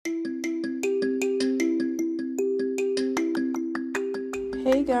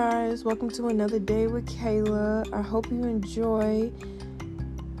Hey guys, welcome to another day with Kayla. I hope you enjoy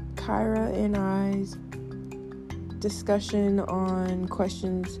Kyra and I's discussion on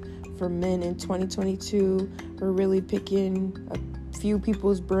questions for men in 2022. We're really picking a few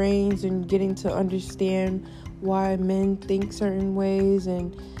people's brains and getting to understand why men think certain ways,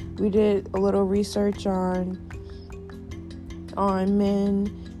 and we did a little research on men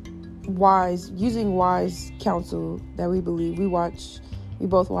using wise counsel that we believe. We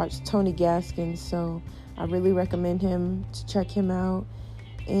both watched Tony Gaskins, so I really recommend him to check him out.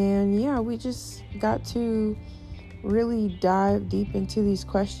 And yeah, we just got to really dive deep into these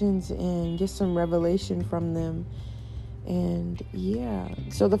questions and get some revelation from them. And yeah,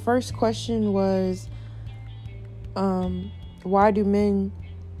 so the first question was, why do men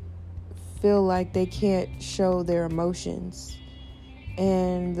feel like they can't show their emotions?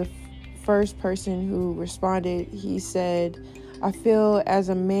 And the first person who responded, he said, I feel as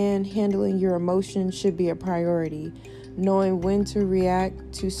a man, handling your emotions should be a priority. Knowing when to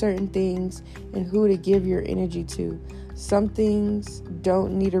react to certain things and who to give your energy to. Some things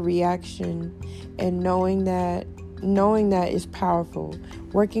don't need a reaction, and knowing that is powerful.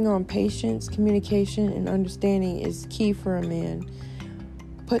 Working on patience, communication, and understanding is key for a man.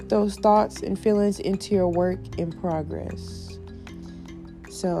 Put those thoughts and feelings into your work in progress.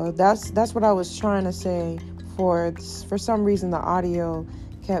 So that's what I was trying to say. For some reason, the audio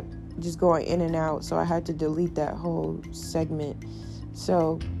kept just going in and out, so I had to delete that whole segment.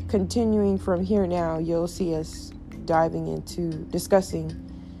 So continuing from here now, you'll see us diving into discussing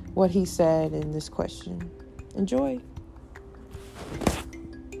what he said in this question. Enjoy.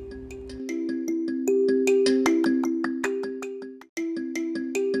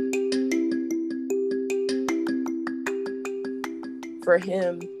 For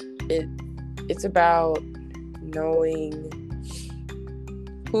him, it's about knowing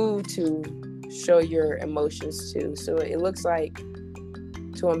who to show your emotions to. So it looks like,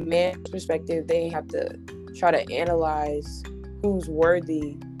 to a man's perspective, they have to try to analyze who's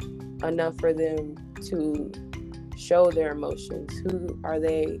worthy enough for them to show their emotions. Who are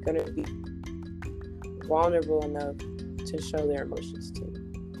they going to be vulnerable enough to show their emotions to?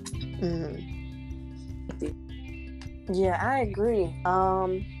 Mm-hmm. Yeah, I agree.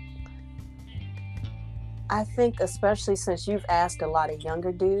 I think especially since you've asked a lot of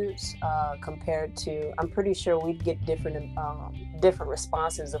younger dudes compared to, I'm pretty sure we'd get different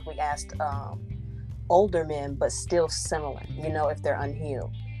responses if we asked older men, but still similar, if they're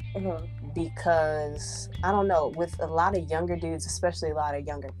unhealed. Mm-hmm. Because, I don't know, with a lot of younger dudes, especially a lot of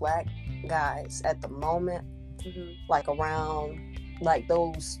younger black guys at the moment, mm-hmm. like around like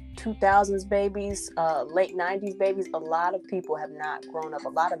those 2000s babies, late 90s babies, a lot of people have not grown up. A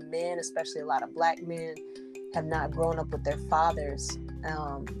lot of men, especially a lot of black men, have not grown up with their fathers.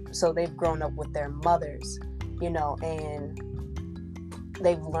 So they've grown up with their mothers, and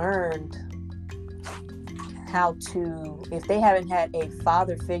they've learned how to, if they haven't had a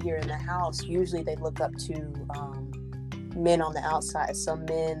father figure in the house, usually they look up to men on the outside. Some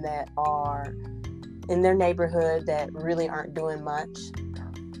men that are in their neighborhood that really aren't doing much,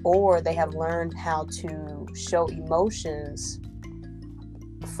 or they have learned how to show emotions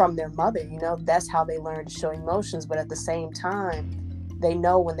from their mother. That's how they learn to show emotions. But at the same time, they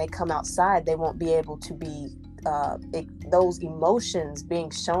know when they come outside, they won't be able to be those emotions being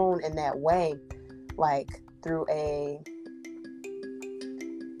shown in that way, like through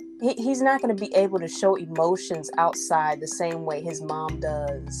he's not going to be able to show emotions outside the same way his mom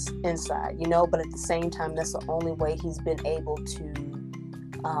does inside, but at the same time, that's the only way he's been able to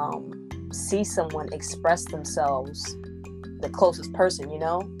see someone express themselves, the closest person,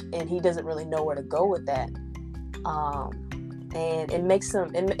 and he doesn't really know where to go with that. And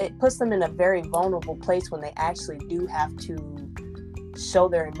it puts them in a very vulnerable place when they actually do have to show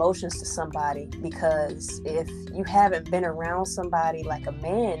their emotions to somebody, because if you haven't been around somebody like a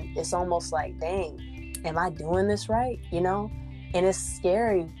man, it's almost like, dang, am I doing this right? And it's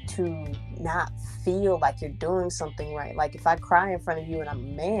scary to not feel like you're doing something right. Like if I cry in front of you and I'm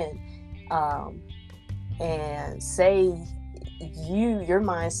a man, and say your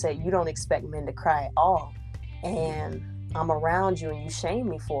mindset, you don't expect men to cry at all, and I'm around you and you shame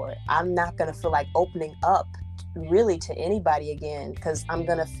me for it, I'm not going to feel like opening up really to anybody again, because I'm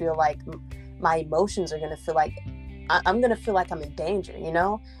going to feel like my emotions are going to feel like I'm going to feel like I'm in danger,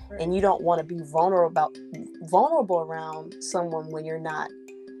 Right. And you don't want to be vulnerable around someone when you're not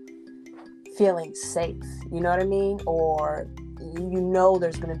feeling safe, you know what I mean? Or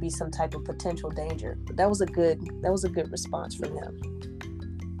there's going to be some type of potential danger. But that was a good response from him.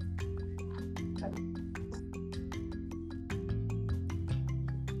 Yeah,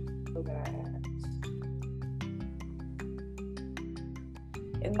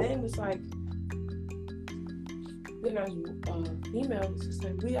 And then it's like, then as females, it's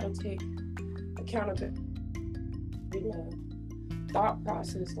like we gotta take accountability in a thought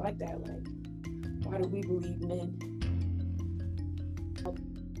process like that. Like, why do we believe men?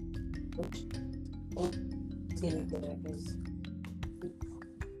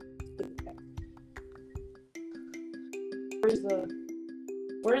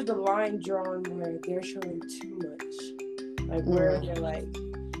 Where's the line drawn where they're showing too much? Like where they're like,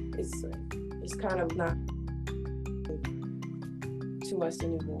 it's kind of not too much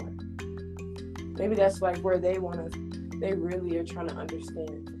anymore. Maybe that's like where they really are trying to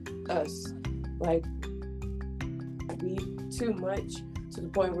understand us. Like, be too much to the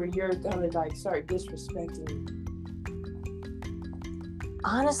point where you're gonna like start disrespecting me.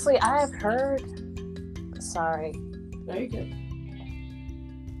 Honestly, I've heard. Sorry. No, you're good.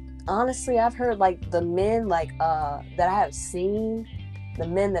 Honestly, I've heard like the men like that I have seen, the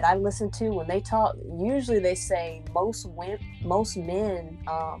men that I listen to when they talk. Usually, they say most men,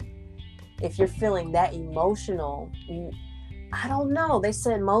 if you're feeling that emotional, I don't know. They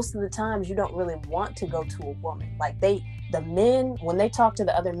said most of the times you don't really want to go to a woman. Like the men, when they talk to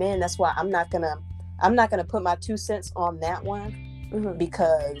the other men, that's why I'm not gonna put my 2 cents on that one,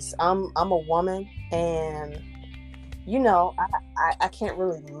 because I'm a woman, and you know, I can't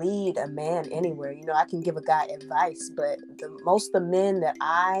really lead a man anywhere. You know, I can give a guy advice, but most of the men that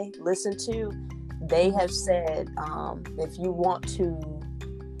I listen to, they have said, if you want to,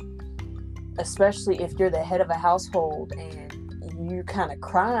 especially if you're the head of a household and you're kind of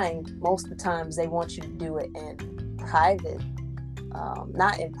crying, most of the times they want you to do it in private.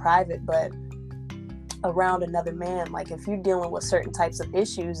 Not in private, but around another man. Like if you're dealing with certain types of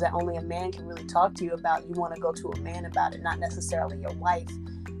issues that only a man can really talk to you about, you want to go to a man about it, not necessarily your wife.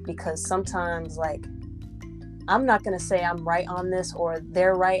 Because sometimes, like, I'm not going to say I'm right on this or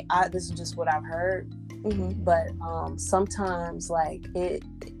they're right. This is just what I've heard. But sometimes, like,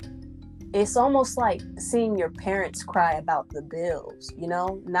 it's almost like seeing your parents cry about the bills, you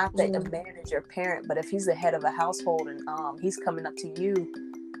know? Not that a man is your parent, but if he's the head of a household and he's coming up to you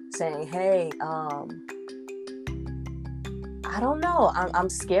saying, hey, I don't know, I'm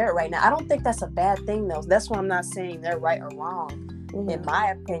scared right now. I don't think that's a bad thing, though. That's why I'm not saying they're right or wrong. In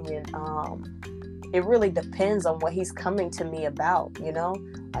my opinion, it really depends on what he's coming to me about, you know?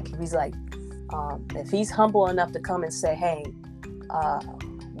 Like if he's like, if he's humble enough to come and say, hey,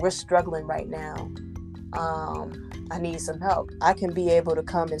 we're struggling right now, I need some help. I can be able to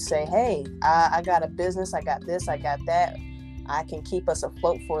come and say, hey, I got a business, I got this, I got that. I can keep us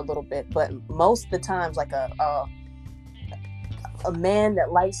afloat for a little bit. But most of the times, like a man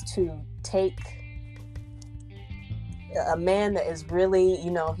that likes to take, a man that is really,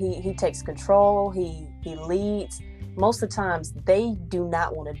 you know, he takes control, he leads, most of the times they do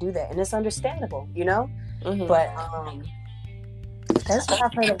not want to do that, and it's understandable, you know. But that's what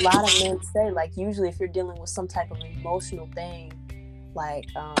I've heard a lot of men say. Like usually if you're dealing with some type of emotional thing, like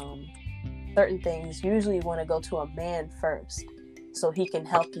certain things, usually you want to go to a man first so he can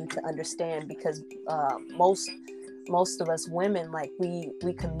help you to understand, because most of us women, like we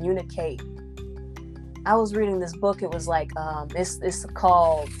communicate. I was reading this book, it was like it's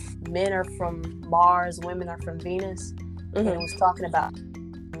called Men Are From Mars, Women Are From Venus. And it was talking about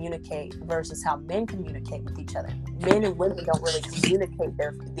communicate versus how men communicate with each other. Men and women don't really communicate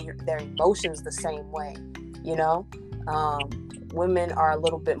their emotions the same way, you know. Women are a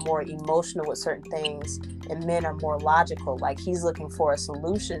little bit more emotional with certain things, and men are more logical. Like he's looking for a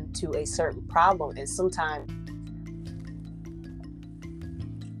solution to a certain problem, and sometimes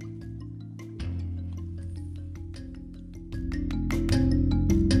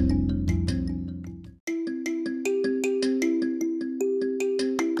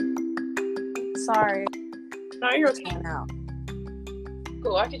sorry. No, you're okay. Out.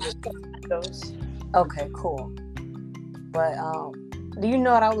 Cool. I could just those. Okay, cool. But do you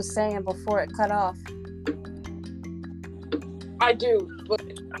know what I was saying before it cut off? I do, but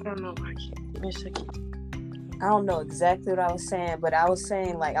I don't know. I can't. Give me a second. I don't know exactly what I was saying, but I was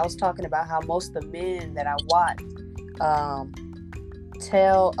saying, like, I was talking about how most of the men that I watch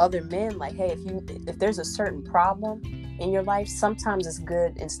tell other men, like, hey, if there's a certain problem in your life, sometimes it's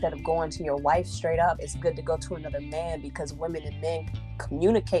good, instead of going to your wife straight up, it's good to go to another man, because women and men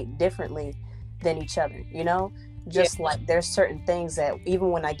communicate differently than each other, you know? Just like there's certain things that even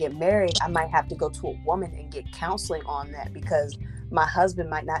when I get married, I might have to go to a woman and get counseling on that, because my husband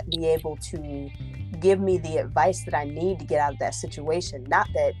might not be able to give me the advice that I need to get out of that situation. Not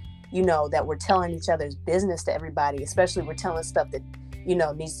that, you know, that we're telling each other's business to everybody, especially we're telling stuff that, you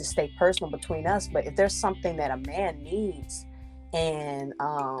know, needs to stay personal between us. But if there's something that a man needs, and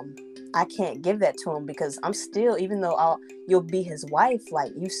I can't give that to him because I'm still, even though you'll be his wife,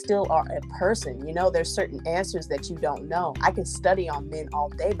 like you still are a person, you know. There's certain answers that you don't know. I can study on men all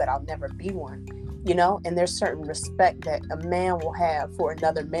day, but I'll never be one, you know. And there's certain respect that a man will have for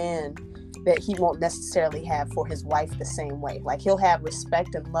another man that he won't necessarily have for his wife the same way. Like he'll have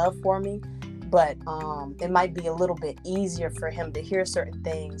respect and love for me, but it might be a little bit easier for him to hear certain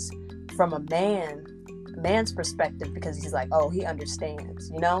things from a man's perspective, because he's like, oh, he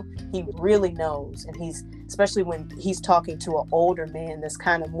understands, you know, he really knows. And he's, especially when he's talking to an older man that's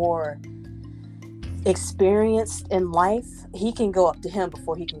kind of more experienced in life, he can go up to him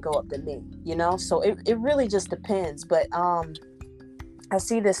before he can go up to me, you know. So it really just depends. But I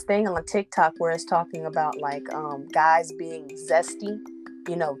see this thing on TikTok where it's talking about like guys being zesty,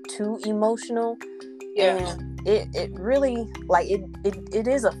 you know, too emotional. Yeah. And it really, like, it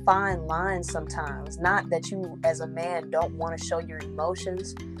is a fine line sometimes. Not that you as a man don't want to show your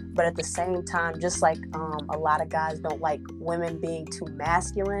emotions, but at the same time, just like a lot of guys don't like women being too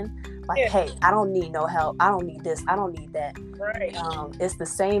masculine. Like, hey, I don't need no help. I don't need this. I don't need that. Right. It's the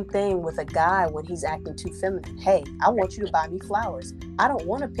same thing with a guy when he's acting too feminine. Hey, I want you to buy me flowers. I don't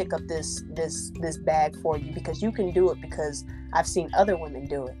want to pick up this bag for you because you can do it because I've seen other women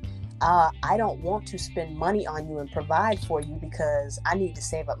do it. I don't want to spend money on you and provide for you because I need to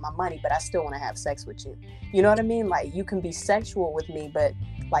save up my money, but I still want to have sex with you. You know what I mean? Like, you can be sexual with me, but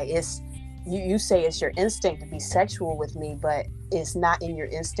like, it's, you say it's your instinct to be sexual with me, but it's not in your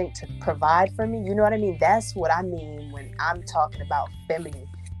instinct to provide for me. You know what I mean? That's what I mean when I'm talking about feminine.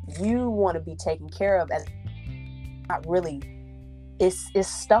 You want to be taken care of, as not really, it's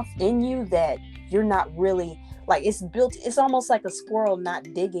stuff in you that you're not really, like, it's built, it's almost like a squirrel not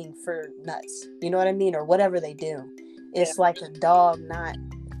digging for nuts, you know what I mean, or whatever they do. It's like a dog not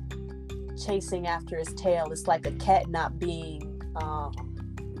chasing after his tail. It's like a cat not being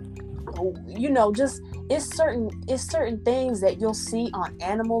you know, just it's certain things that you'll see on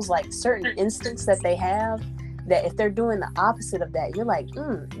animals, like certain instincts that they have, that if they're doing the opposite of that, you're like,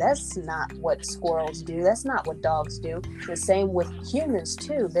 that's not what squirrels do, that's not what dogs do. The same with humans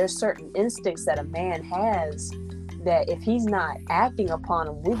too. There's certain instincts that a man has that if he's not acting upon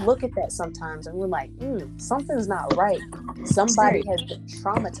them, we look at that sometimes and we're like, something's not right. Somebody has been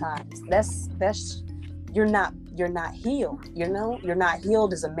traumatized. That's you're not healed, you know. You're not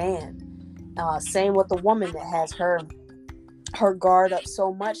healed as a man. Same with the woman that has her guard up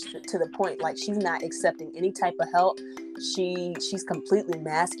so much to the point, like, she's not accepting any type of help. She's completely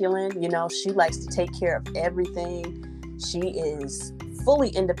masculine, you know. She likes to take care of everything. She is fully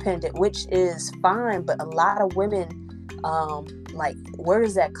independent, which is fine, but a lot of women, like, where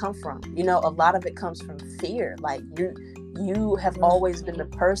does that come from? You know, a lot of it comes from fear. Like, you have always been the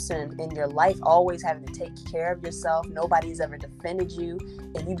person in your life always having to take care of yourself. Nobody's ever defended you,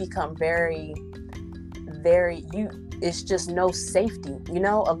 and you become very, very, it's just no safety, you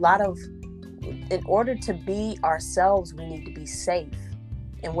know. A lot of, in order to be ourselves, we need to be safe.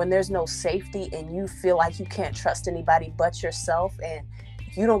 And when there's no safety and you feel like you can't trust anybody but yourself, and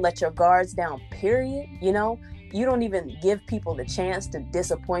you don't let your guards down, period, you know, you don't even give people the chance to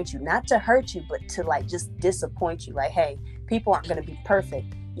disappoint you, not to hurt you, but to, like, just disappoint you. Like, hey, people aren't going to be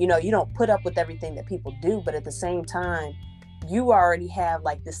perfect. You know, you don't put up with everything that people do, but at the same time, you already have,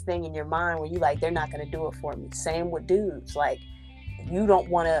 like, this thing in your mind where you like, they're not going to do it for me. Same with dudes. Like, you don't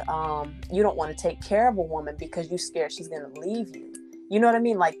want to take care of a woman because you're scared she's going to leave you. You know what I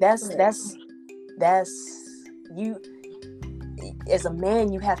mean? Like, that's you. As a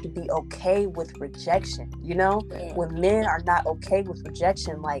man, you have to be okay with rejection, you know. When men are not okay with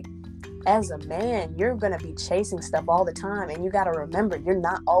rejection, like, as a man, you're going to be chasing stuff all the time, and you got to remember, you're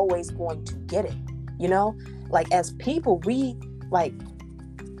not always going to get it, you know. Like, as people, we, like,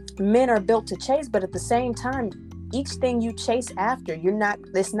 men are built to chase, but at the same time, each thing you chase after,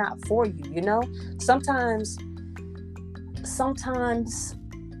 it's not for you, you know. Sometimes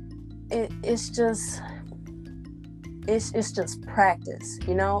it's just practice,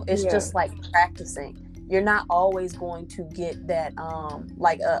 you know. It's just like practicing. You're not always going to get that,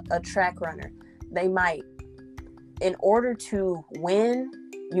 like a track runner. They might, in order to win,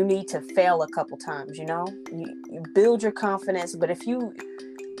 you need to fail a couple times, you know. You build your confidence, but if you,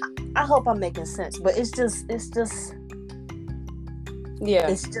 I hope I'm making sense, but it's just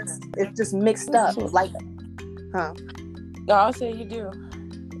mixed up, like, No, I'll say you do.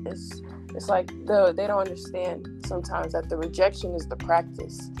 It's like they don't understand sometimes that the rejection is the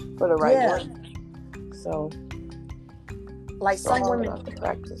practice for the right one. So, like, some women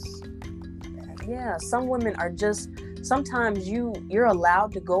practice. Yeah, some women are just, sometimes you're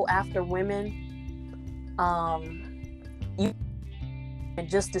allowed to go after women.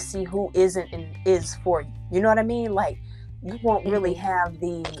 just to see who isn't and is for you. You know what I mean? Like, you won't really have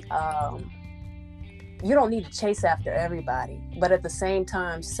the you don't need to chase after everybody, but at the same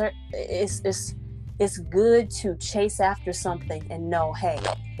time, it's good to chase after something and know, hey,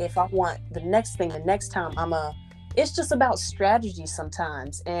 if I want the next thing, the next time it's just about strategy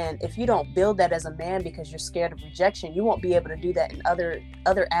sometimes. And if you don't build that as a man because you're scared of rejection, you won't be able to do that in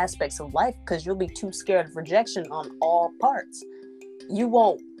other aspects of life, because you'll be too scared of rejection on all parts. You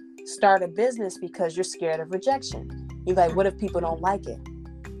won't start a business because you're scared of rejection. You're like, what if people don't like it?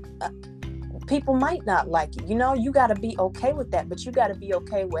 People might not like it. You got to be okay with that, but you got to be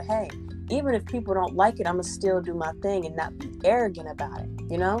okay with, hey, even if people don't like it, I'm going to still do my thing and not be arrogant about it,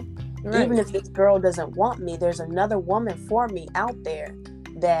 Right. Even if this girl doesn't want me, there's another woman for me out there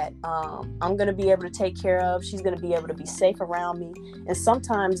that I'm going to be able to take care of. She's going to be able to be safe around me. And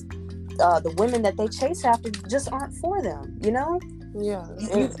sometimes the women that they chase after just aren't for them, Yeah.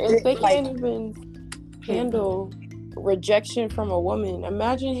 And they can't even handle rejection from a woman.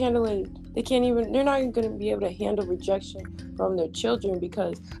 Imagine they're not even going to be able to handle rejection from their children,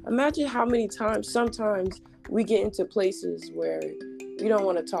 because imagine how many times, sometimes we get into places where we don't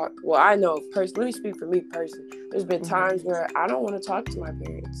want to talk. Well, I know personally, let me speak for me personally. There's been times where I don't want to talk to my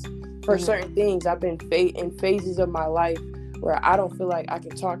parents for certain things. I've been in phases of my life where I don't feel like I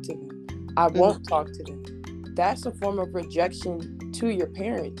can talk to them. I won't talk to them. That's a form of rejection to your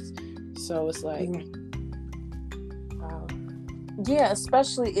parents. So it's like, wow. Yeah,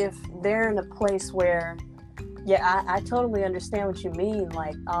 especially if they're in a place where, I totally understand what you mean.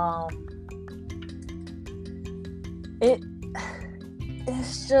 Like,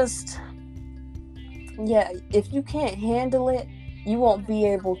 it's just, if you can't handle it, you won't be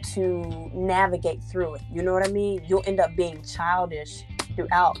able to navigate through it. You know what I mean? You'll end up being childish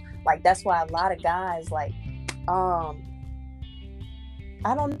throughout. Like, that's why a lot of guys, like, I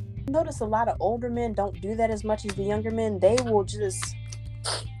don't notice a lot of older men don't do that as much as the younger men. They will just,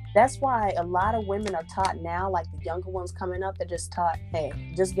 that's why a lot of women are taught now, like the younger ones coming up, they're just taught, hey,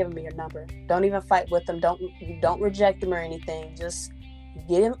 just give me your number. Don't even fight with them. Don't reject them or anything. Just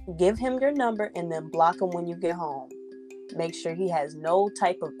give him your number and then block him when you get home. Make sure he has no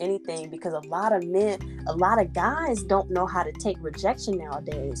type of anything, because a lot of guys don't know how to take rejection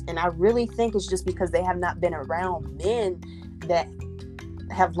nowadays. And I really think it's just because they have not been around men that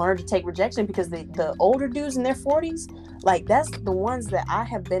have learned to take rejection, because the older dudes in their 40s, like, that's the ones that I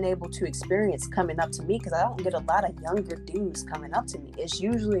have been able to experience coming up to me, because I don't get a lot of younger dudes coming up to me. It's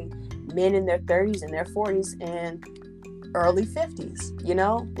usually men in their 30s and their 40s and early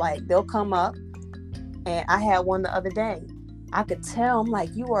 50s, like, they'll come up. And I had one the other day. I could tell, I'm like,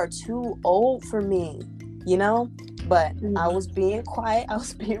 you are too old for me, but I was being quiet. I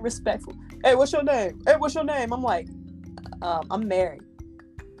was being respectful. Hey, what's your name? Hey, what's your name? I'm like, I'm married.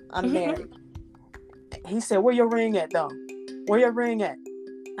 He said, where your ring at, though? Where your ring at?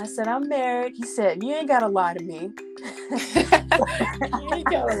 I said, I'm married. He said, you ain't got to lie to me. You ain't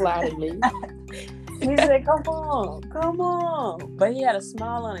got to lie to me. He said, come on. But he had a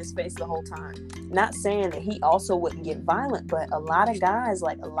smile on his face the whole time. Not saying that he also wouldn't get violent, but a lot of guys,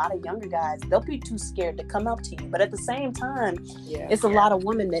 like a lot of younger guys, they'll be too scared to come up to you. But at the same time, it's a lot of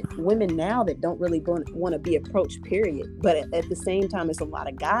women now that don't really want to be approached, period. But at the same time, it's a lot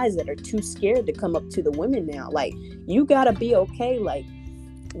of guys that are too scared to come up to the women now. Like, you got to be okay, like,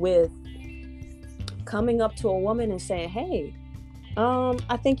 with coming up to a woman and saying, hey,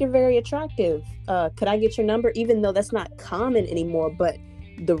 I think you're very attractive. Could I get your number? Even though that's not common anymore, but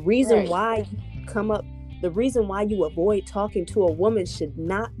the reason why you avoid talking to a woman should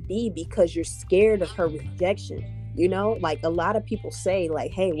not be because you're scared of her rejection. Like, a lot of people say,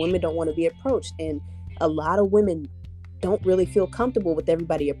 like, hey, women don't want to be approached, and a lot of women don't really feel comfortable with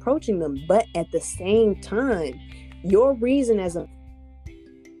everybody approaching them. But at the same time, your reason I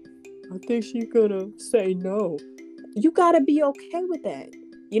think she's gonna say no. You got to be okay with that.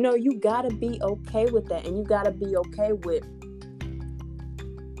 You got to be okay with that. And you got to be okay with,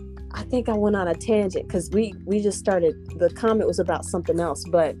 I think I went on a tangent because we just started, the comment was about something else,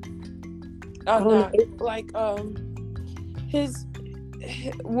 but his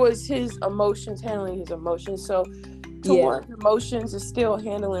emotions, handling his emotions. So to want emotions is still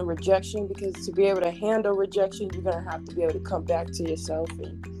handling rejection, because to be able to handle rejection, you're going to have to be able to come back to yourself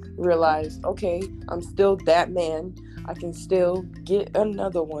and realize, okay, I'm still that man. I can still get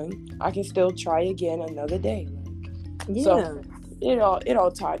another one. I can still try again another day. So it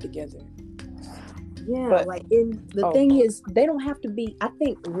all tied together. Yeah, but, like, the thing is, they don't have to be. I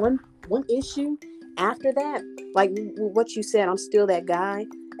think one issue after that, like what you said, I'm still that guy.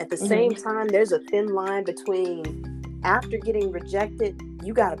 At the same time, there's a thin line between after getting rejected,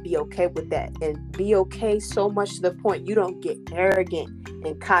 you got to be okay with that, and be okay so much to the point you don't get arrogant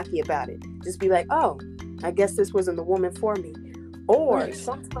and cocky about it. Just be like, oh, I guess this wasn't the woman for me. Or Right.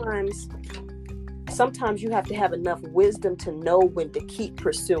 sometimes you have to have enough wisdom to know when to keep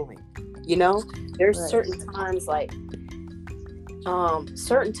pursuing. You know, there's Right. certain times, like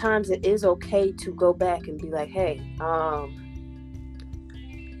certain times it is okay to go back and be like, hey, I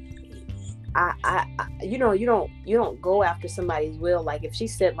you know, you don't go after somebody's will. Like if she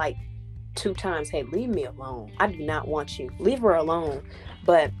said like 2 times, hey, leave me alone, I do not want you, leave her alone.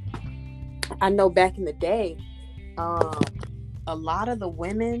 But I know back in the day, a lot of the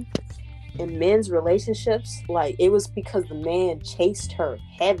women in men's relationships, like it was because the man chased her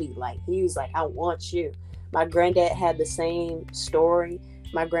heavy. Like he was like, I want you. My granddad had the same story.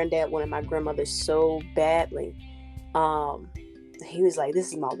 My granddad wanted my grandmother so badly. He was like,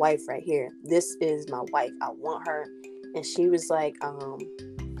 this is my wife right here. This is my wife. I want her. And she was like, I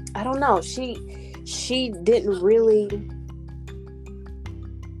don't know. She didn't really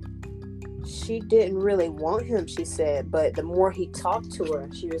want him, she said. But the more he talked to her,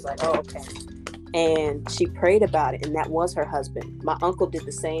 she was like, oh, okay. And she prayed about it, and that was her husband. My uncle did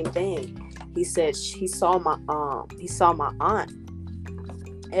the same thing. He said he saw my aunt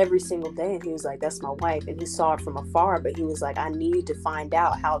every single day, and he was like, that's my wife. And he saw it from afar, but he was like, I need to find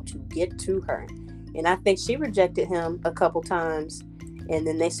out how to get to her. And I think she rejected him a couple times, and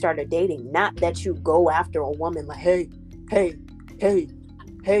then they started dating. Not that you go after a woman like, hey, Yeah.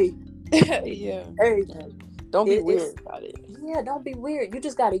 hey. Don't be weird about it. Yeah, don't be weird. You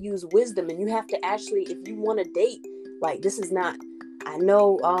just got to use wisdom, and you have to actually, if you want to date, like this is not, I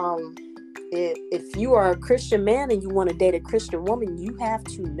know, if you are a Christian man and you want to date a Christian woman, you have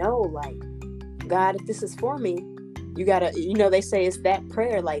to know, like, God, if this is for me, you gotta, you know, they say it's that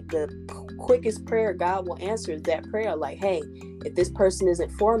prayer, like the quickest prayer God will answer is that prayer, like, hey, if this person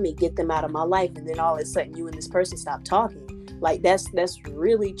isn't for me, get them out of my life. And then all of a sudden you and this person stop talking. Like that's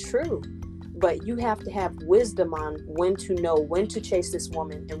really true. But you have to have wisdom on when to know when to chase this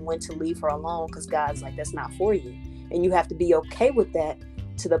woman and when to leave her alone, because God's like, that's not for you. And you have to be okay with that,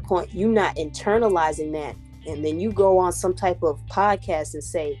 to the point you not internalizing that. And then you go on some type of podcast and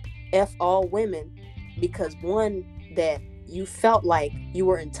say, F all women, because one that you felt like you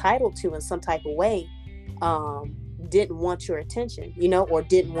were entitled to in some type of way didn't want your attention, you know, or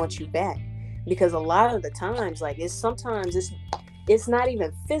didn't want you back. Because a lot of the times, like it's not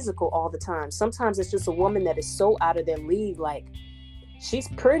even physical all the time. Sometimes it's just a woman that is so out of their league. Like she's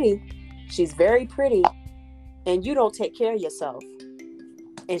pretty, she's very pretty, and you don't take care of yourself.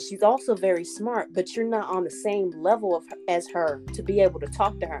 And she's also very smart, but you're not on the same level as her to be able to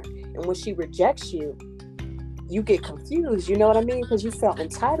talk to her. And when she rejects you, you get confused, you know what I mean? Because you felt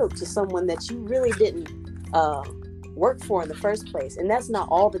entitled to someone that you really didn't work for in the first place. And that's not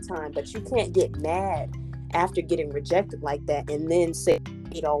all the time, but you can't get mad after getting rejected like that and then say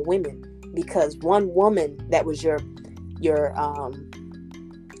hate all women, because one woman that was your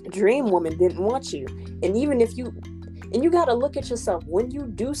dream woman didn't want you. And even if you got to look at yourself when you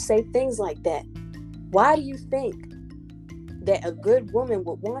do say things like that. Why do you think that a good woman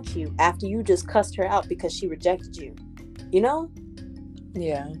would want you after you just cussed her out because she rejected you? You know?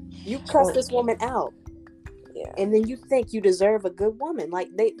 Yeah. You cussed this woman out. Yeah. And then you think you deserve a good woman. Like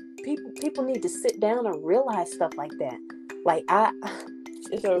people need to sit down and realize stuff like that. Like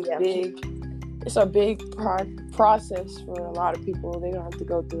it's a big process for a lot of people. They don't have to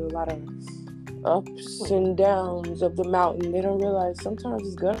go through a lot of ups and downs of the mountain. They don't realize sometimes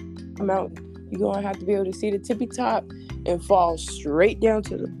it's gonna a mountain. You're gonna have to be able to see the tippy top and fall straight down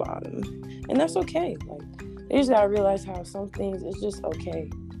to the bottom. And that's okay. Like they just gotta realize how some things it's just okay.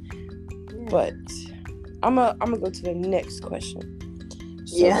 Yeah. But I'm gonna go to the next question.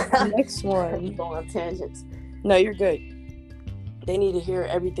 So the next one. Go on tangents. No, you're good. They need to hear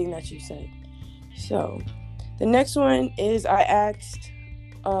everything that you said. So the next one is I asked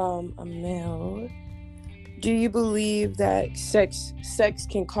a male, do you believe that sex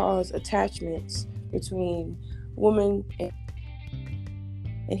can cause attachments between women and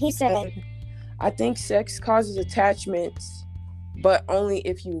he said, I think sex causes attachments, but only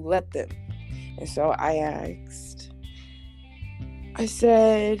if you let them. And so I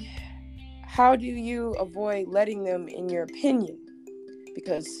said, how do you avoid letting them, in your opinion?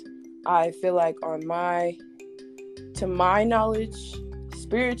 Because I feel like to my knowledge,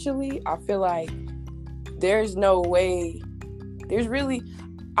 spiritually, I feel like there's no way,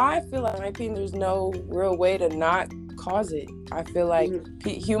 I feel like, in my opinion, there's no real way to not cause it. I feel like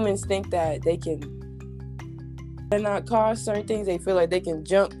humans think that they can not cause certain things. They feel like they can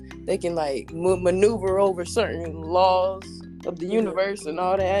jump they can like maneuver over certain laws of the universe and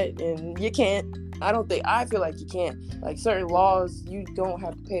all that, and you can't. I feel like you can't. Like certain laws, you don't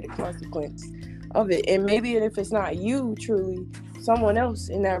have to pay the consequence of it. And maybe if it's not you truly, someone else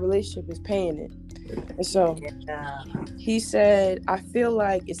in that relationship is paying it. And so he said, I feel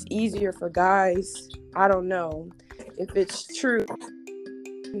like it's easier for guys. I don't know if it's true,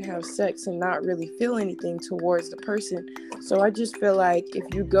 have sex and not really feel anything towards the person. So I just feel like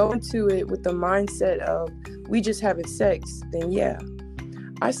if you go into it with the mindset of we just having sex, then yeah.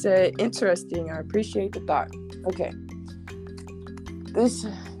 I said, interesting. I appreciate the thought. Okay. This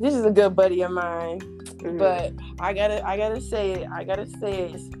is a good buddy of mine, but I gotta say it.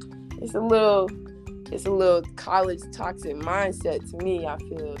 It's a little college toxic mindset to me. I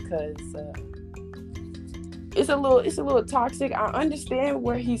feel because it's a little toxic. I understand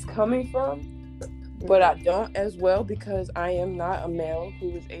where he's coming from, but I don't as well, because I am not a male who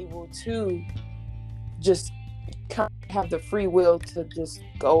is able to just have the free will to just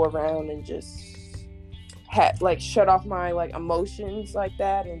go around and just shut off my like emotions like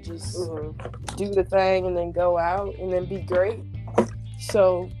that and just do the thing and then go out and then be great.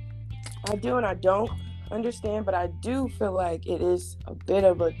 So I do and I don't understand, but I do feel like it is a bit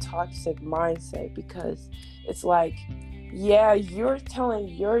of a toxic mindset, because it's like, yeah, you're telling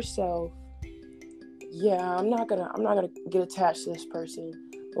yourself, yeah, I'm not gonna get attached to this person,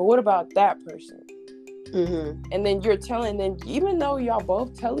 but what about that person? And then you're telling them, even though y'all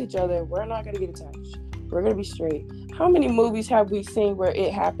both tell each other we're not gonna get attached, we're gonna be straight. How many movies have we seen where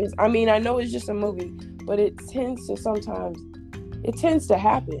it happens? I mean, I know it's just a movie, but it tends to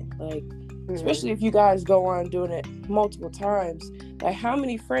happen, like especially if you guys go on doing it multiple times. Like, how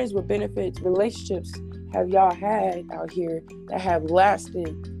many friends with benefits relationships have y'all had out here that have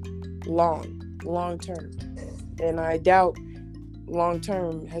lasted long term? And I doubt long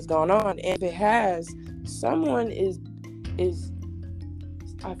term has gone on. And if it has, someone is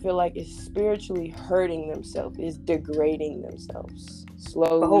I feel like is spiritually hurting themselves, is degrading themselves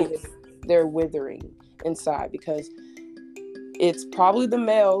slowly. They're withering inside, because it's probably the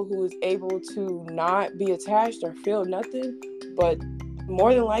male who is able to not be attached or feel nothing, but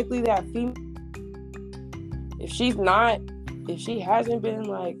more than likely that female, if she's not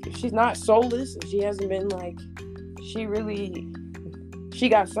soulless, if she hasn't been like, she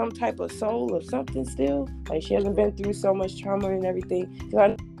got some type of soul or something still, like she hasn't been through so much trauma and everything. Because I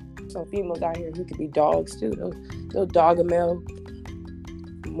know some females out here who could be dogs too. They'll dog a male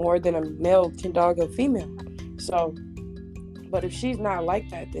more than a male can dog a female. So, but if she's not like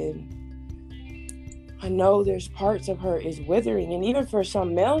that, then I know there's parts of her is withering. And even for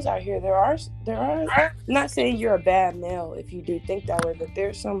some males out here, there are, I'm not saying you're a bad male if you do think that way, but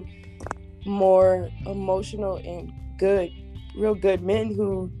there's some more emotional and real good men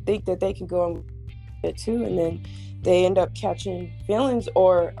who think that they can go on it too, and then they end up catching feelings,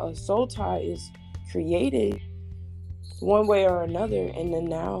 or a soul tie is created one way or another, and then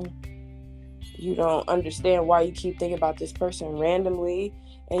now you don't understand why you keep thinking about this person randomly,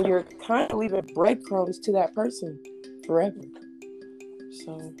 and you're kind of leaving breadcrumbs to that person forever.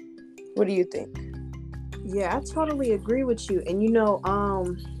 So what do you think? Yeah, I totally agree with you. And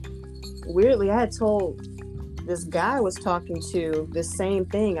weirdly, I had told this guy I was talking to the same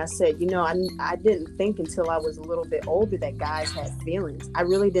thing. I said, I didn't think until I was a little bit older that guys had feelings. I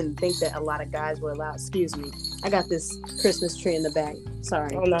really didn't think that a lot of guys were allowed. Excuse me, I got this Christmas tree in the back.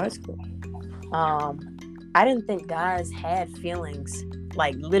 Sorry. Oh no, it's cool. I didn't think guys had feelings.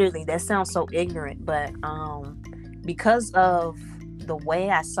 Like, literally, that sounds so ignorant, but because of the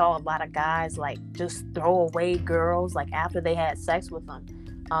way I saw a lot of guys like just throw away girls like after they had sex with them,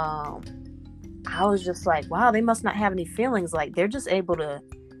 I was just like, wow, they must not have any feelings. Like, they're just able to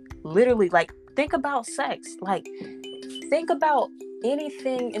literally, like, think about sex. Like, think about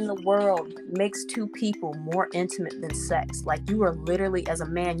anything in the world makes two people more intimate than sex. Like, you are literally, as a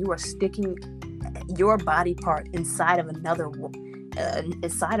man, you are sticking your body part inside of another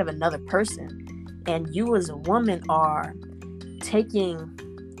person, and you as a woman are taking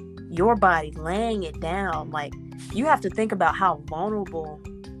your body, laying it down. Like, you have to think about how vulnerable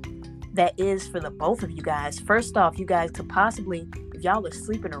that is for the both of you guys. First off, you guys could possibly, if y'all are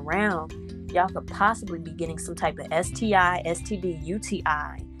sleeping around, y'all could possibly be getting some type of STI, STD,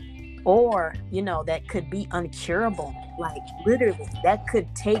 UTI, or, that could be uncurable. Like, literally, that could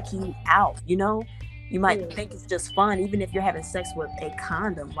take you out, You might think it's just fun, even if you're having sex with a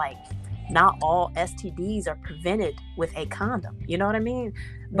condom. Like, not all STDs are prevented with a condom. You know what I mean?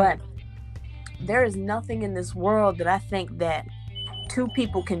 But there is nothing in this world that I think that two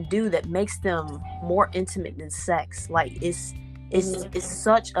people can do that makes them more intimate than sex. Like, It's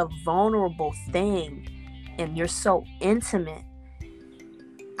such a vulnerable thing, and you're so intimate.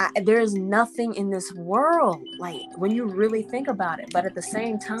 There is nothing in this world, like, when you really think about it. But at the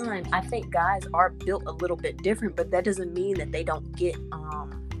same time, I think guys are built a little bit different, but that doesn't mean that they don't get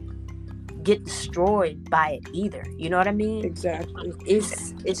destroyed by it either. You know what I mean? Exactly.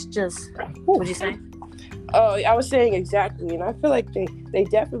 It's just, what'd you say? Oh, I was saying exactly, and I feel like they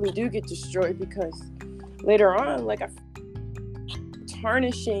definitely do get destroyed, because later on, like,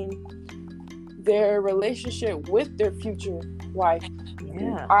 tarnishing their relationship with their future wife.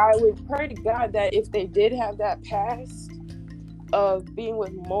 Yeah. I would pray to God that if they did have that past of being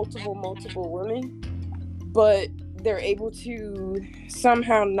with multiple women, but they're able to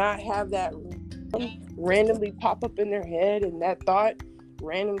somehow not have that randomly pop up in their head, and that thought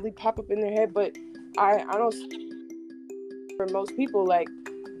randomly pop up in their head. But I don't, for most people, like,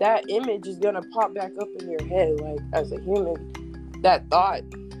 that image is gonna pop back up in your head, like, as a human, that thought,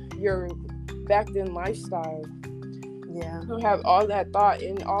 your back then lifestyle. Yeah. You have all that thought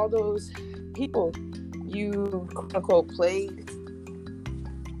in all those people you, quote unquote, played.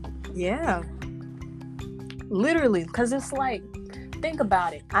 Yeah. Literally, because it's like, think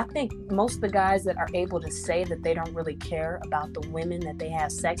about it. I think most of the guys that are able to say that they don't really care about the women that they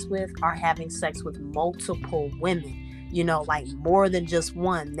have sex with are having sex with multiple women, you know, like more than just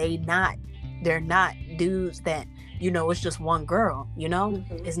one. They're not dudes that, you know, it's just one girl, you know?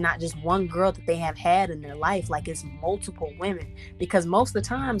 Mm-hmm. It's not just one girl that they have had in their life. Like, it's multiple women. Because most of the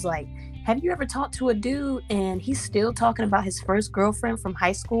times, like, have you ever talked to a dude and he's still talking about his first girlfriend from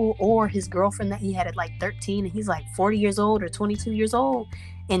high school, or his girlfriend that he had at like 13 and he's like 40 years old or 22 years old?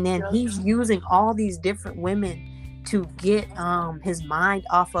 And then he's using all these different women to get his mind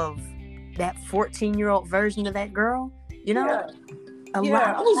off of that 14-year-old version of that girl, you know?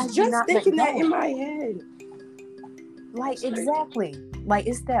 Yeah, I was just thinking that in my head. Like, exactly. Like,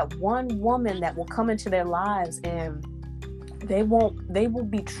 it's that one woman that will come into their lives, and they will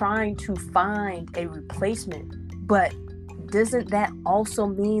be trying to find a replacement. But doesn't that also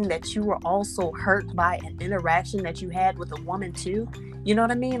mean that you were also hurt by an interaction that you had with a woman too? You know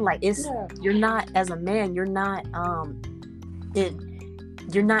what I mean? Like, you're not, as a man, you're not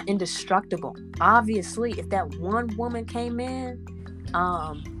indestructible. Obviously, if that one woman came in,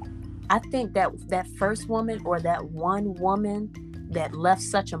 I think that first woman, or that one woman that left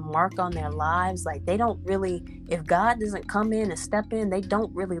such a mark on their lives, like, they don't really, if God doesn't come in and step in, they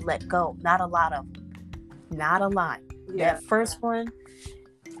don't really let go. Not a lot. Yeah. That first one,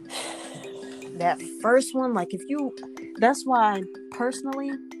 like, that's why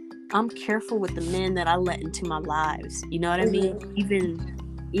personally, I'm careful with the men that I let into my lives. You know what I mean?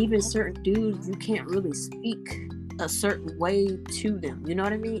 Even certain dudes, you can't really speak a certain way to them. You know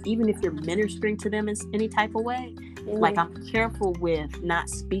what I mean? Even if you're ministering to them in any type of way, like, I'm careful with not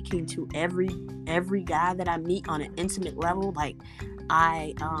speaking to every guy that I meet on an intimate level. Like,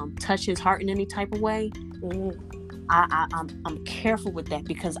 I touch his heart in any type of way. I'm careful with that,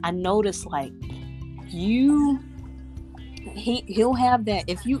 because I notice, like, he'll have that.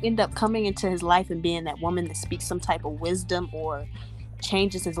 If you end up coming into his life and being that woman that speaks some type of wisdom or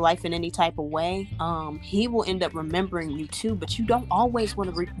changes his life in any type of way, he will end up remembering you too. But you don't always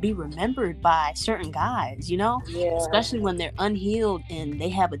want to be remembered by certain guys, you know? Yeah. Especially when they're unhealed and they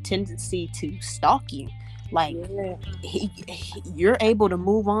have a tendency to stalk you. Like, you're able to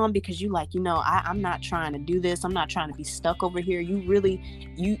move on because you, like, you know, I'm not trying to do this. I'm not trying to be stuck over here.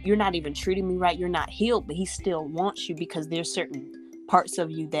 You're not even treating me right. You're not healed, but he still wants you, because there's certain parts of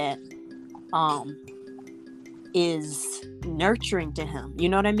you that is nurturing to him. You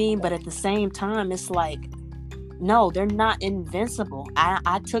know what I mean? But at the same time, it's like, no, they're not invincible.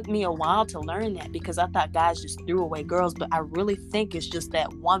 I took me a while to learn that, because I thought guys just threw away girls, but I really think it's just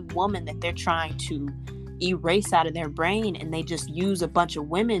that one woman that they're trying to erase out of their brain, and they just use a bunch of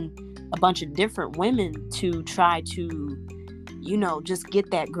different women to try to, you know, just get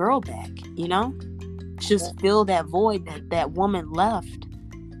that girl back, you know? Just fill that void that woman left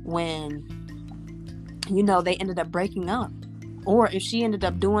when, you know, they ended up breaking up. Or if she ended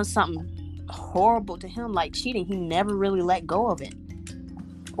up doing something horrible to him, like cheating, he never really let go of it.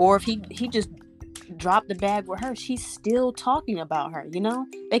 Or if he just dropped the bag with her, she's still talking about her, you know?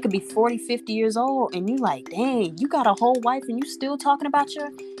 They could be 40, 50 years old, and you like, dang, you got a whole wife and you still talking about your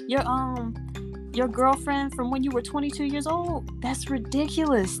girlfriend from when you were 22 years old? That's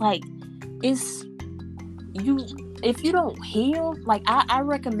ridiculous. Like, if you don't heal, like, I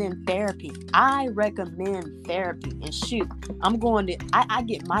recommend therapy. And shoot, I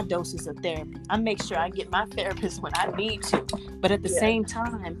get my doses of therapy. I make sure I get my therapist when I need to, But at the same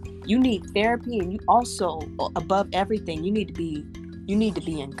time, you need therapy, and you also, above everything, you need to be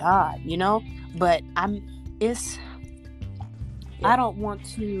in God, you know? But I don't want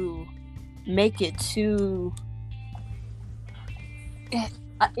to make it too,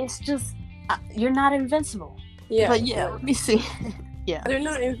 it's just, you're not invincible. Yeah. But let me see. Yeah. They're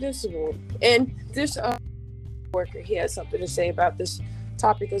not invincible. And this worker, he has something to say about this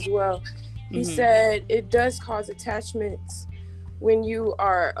topic as well. He said it does cause attachments when you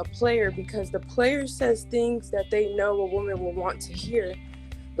are a player, because the player says things that they know a woman will want to hear.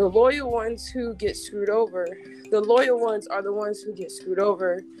 The loyal ones who get screwed over, the loyal ones are the ones who get screwed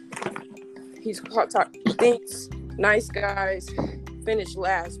over. He thinks nice guys finish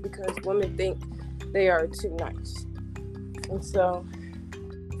last because women think they are too nice. And so,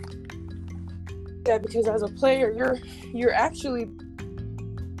 because as a player, you're actually,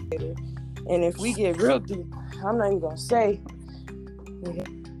 and if we get real deep, I'm not even gonna say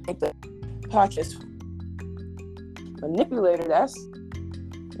the podcast manipulator. That's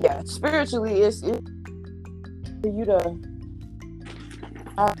spiritually, it's for you to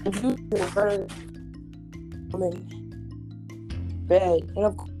better woman bed, and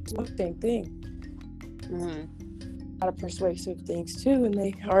of course, the same thing. A lot of persuasive things too, and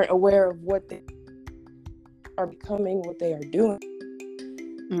they aren't aware of what they are becoming, what they are doing.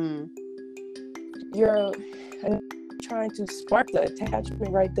 You're trying to spark the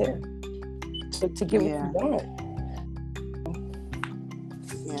attachment right there to get what you want.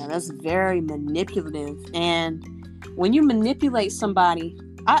 Yeah, that's very manipulative. And when you manipulate somebody,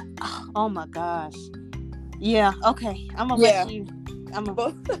 oh my gosh. Yeah, okay. I'm gonna let you.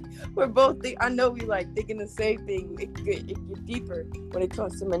 We're both. I know we like thinking the same thing. It get deeper when it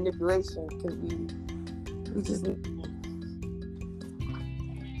comes to manipulation, because we just.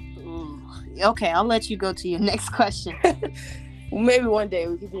 Okay, I'll let you go to your next question. Maybe one day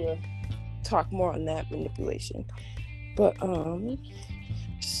we could talk more on that manipulation. But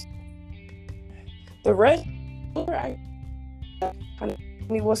the rest,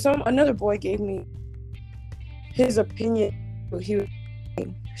 another boy gave me his opinion. He was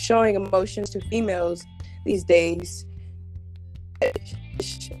showing emotions to females these days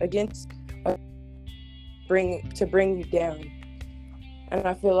against bring you down. And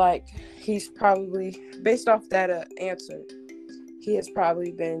I feel like he's probably, based off that answer, he has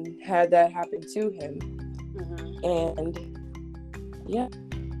probably had that happen to him. And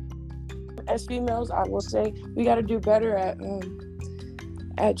as females, I will say we got to do better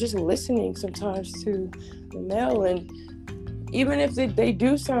at just listening sometimes to the male. And even if they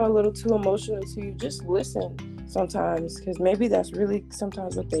do sound a little too emotional to you, just listen sometimes, because maybe that's really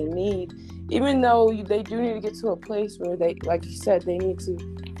sometimes what they need. Even though they do need to get to a place where they, like you said, they need to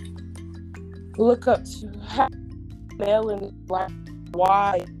look up to male and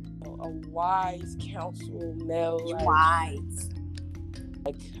wise, a wise counsel male. Wise.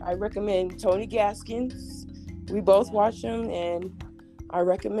 Like, I recommend Tony Gaskins. We both watch him, and I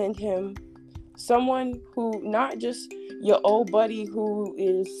recommend him. Someone who, not just your old buddy who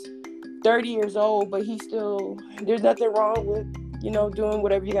is 30 years old, but he still, there's nothing wrong with, doing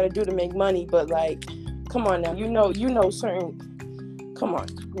whatever you got to do to make money. But like, come on now, certain, come on,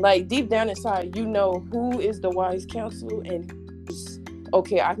 like deep down inside, who is the wise counsel, and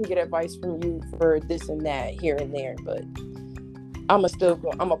okay, I can get advice from you for this and that here and there, but I'm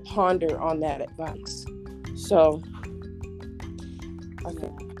a ponder on that advice. So I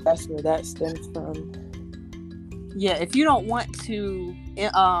think that's where that stems from. Yeah, if you don't want to,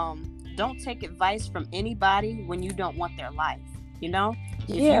 don't take advice from anybody when you don't want their life. If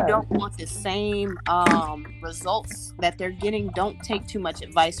you don't want the same results that they're getting, don't take too much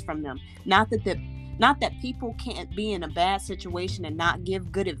advice from them. Not that people can't be in a bad situation and not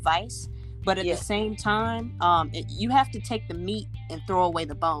give good advice, but at the same time, you have to take the meat and throw away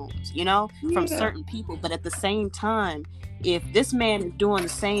the bones, from certain people. But at the same time, if this man is doing the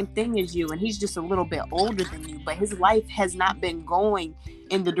same thing as you, and he's just a little bit older than you, but his life has not been going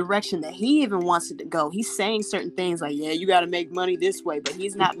in the direction that he even wants it to go. He's saying certain things like, you got to make money this way, but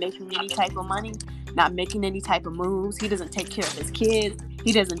he's not making any type of money, not making any type of moves. He doesn't take care of his kids.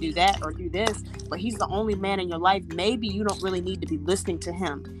 He doesn't do that or do this, but he's the only man in your life. Maybe you don't really need to be listening to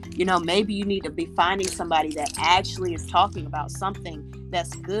him. Maybe you need to be finding somebody that actually is talking about something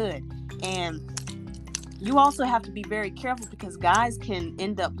that's good. And you also have to be very careful, because guys can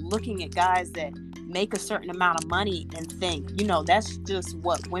end up looking at guys that make a certain amount of money and think, that's just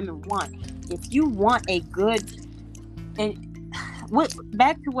what women want. If you want a good, and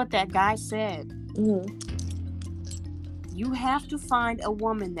back to what that guy said, you have to find a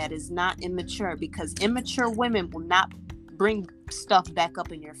woman that is not immature, because immature women will not bring stuff back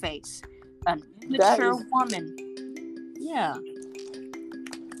up in your face. An immature woman,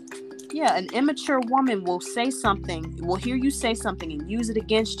 an immature woman will say something, will hear you say something and use it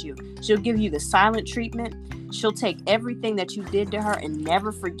against you. She'll give you the silent treatment. She'll take everything that you did to her and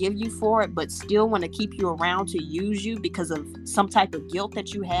never forgive you for it, but still want to keep you around to use you because of some type of guilt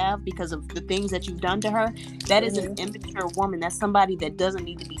that you have because of the things that you've done to her. That is an immature woman. That's somebody that doesn't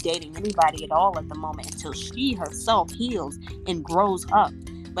need to be dating anybody at all at the moment until she herself heals and grows up.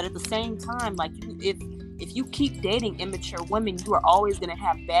 But at the same time, like, if you keep dating immature women, you are always going to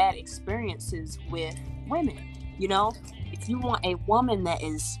have bad experiences with women. You know, if you want a woman that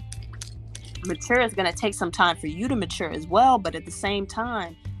is mature, it's going to take some time for you to mature as well. But at the same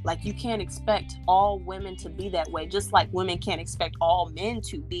time, like, you can't expect all women to be that way, just like women can't expect all men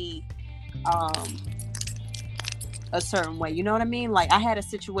to be a certain way. You know what I mean? Like, I had a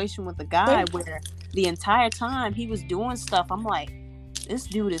situation with a guy where the entire time he was doing stuff, I'm like, this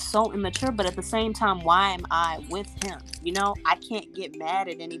dude is so immature, but at the same time, why am I with him? You know, I can't get mad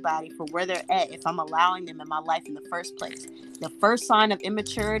at anybody for where they're at if I'm allowing them in my life in the first place. The first sign of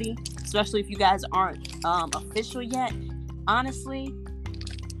immaturity, especially if you guys aren't official yet, honestly,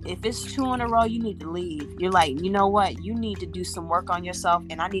 if it's 2 in a row, you need to leave. You're like, you know what? You need to do some work on yourself,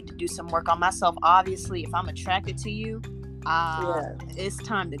 and I need to do some work on myself. Obviously, if I'm attracted to you, it's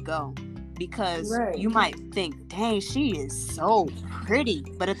time to go. Because you might think, dang, she is so pretty.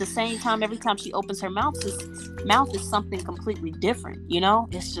 But at the same time, every time she opens her mouth is something completely different. You know,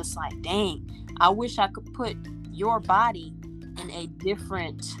 it's just like, dang, I wish I could put your body in a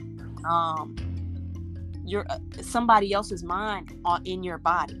different, somebody else's mind in your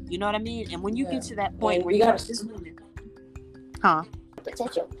body. You know what I mean? And when you get to that point where you got this woman,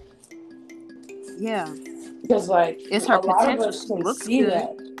 potential. Yeah. Because, like, it's her potential. A lot of us can see good.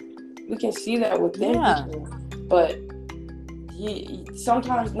 That. We can see that within people, but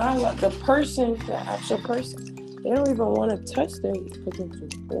sometimes not like the actual person, they don't even want to touch their potential.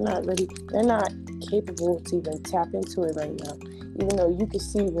 They're not ready. They're not capable to even tap into it right now, even though you can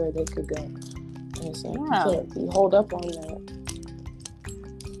see where they could go. And it's like, you can't be hold up on that.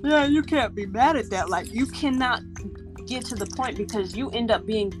 Yeah, you can't be mad at that. Like, you cannot get to the point, because you end up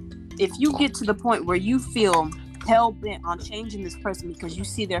being, if you get to the point where you feel hell-bent on changing this person because you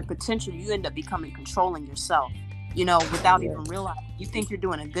see their potential, you end up becoming controlling yourself, you know, without even realizing. You think you're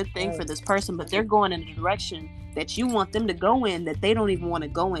doing a good thing for this person, but they're going in a direction that you want them to go in that they don't even want to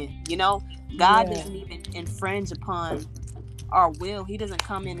go in. You know, God doesn't even infringe upon our will. He doesn't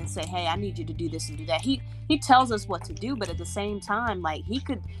come in and say, hey, I need you to do this and do that. He tells us what to do, but at the same time, like, he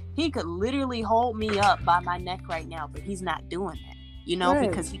could literally hold me up by my neck right now, but he's not doing that. You know,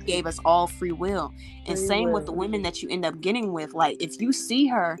 because he gave us all free will. And same with the women that you end up getting with. Like, if you see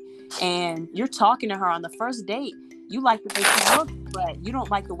her and you're talking to her on the first date, you like the way she looks, but you don't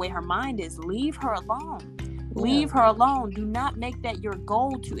like the way her mind is, leave her alone. Leave her alone. Do not make that your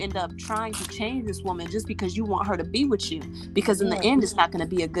goal to end up trying to change this woman just because you want her to be with you. Because in the end, it's not going to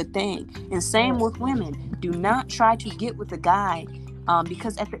be a good thing. And same with women. Do not try to get with a guy.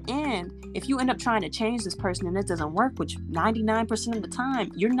 Because at the end, if you end up trying to change this person and it doesn't work, which 99% of the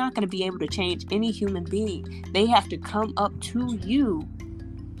time, you're not going to be able to change any human being. They have to come up to you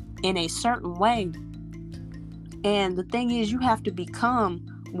in a certain way. And the thing is, you have to become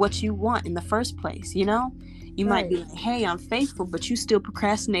what you want in the first place, you know? You might be like, hey, I'm faithful, but you still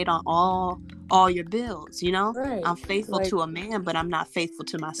procrastinate on all your bills, you know? I'm faithful to a man, but I'm not faithful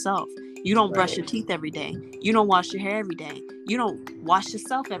to myself. You don't brush your teeth every day. You don't wash your hair every day. You don't wash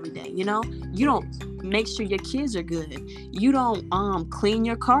yourself every day, you know? You don't make sure your kids are good. You don't clean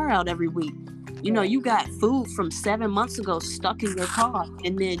your car out every week. You know, you got food from 7 months ago stuck in your car,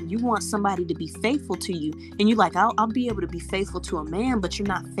 and then you want somebody to be faithful to you. And you're like, I'll be able to be faithful to a man, but you're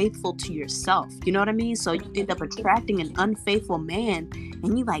not faithful to yourself. You know what I mean? So you end up attracting an unfaithful man,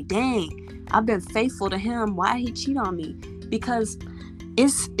 and you're like, dang, I've been faithful to him. Why he cheat on me? Because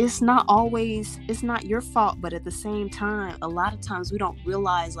it's not always, it's not your fault, but at the same time, a lot of times we don't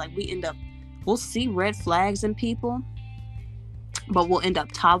realize, like, we'll see red flags in people, but we'll end up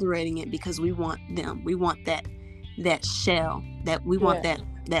tolerating it because we want them. We want that shell, that we want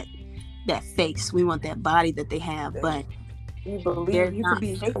that face. We want that body that they have, but you believe you could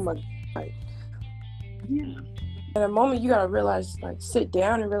be someone. Yeah. At a moment, you gotta realize, like, sit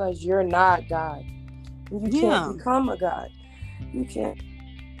down and realize you're not God. You can't become a God. You can't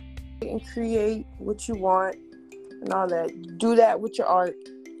and create what you want and all that. Do that with your art.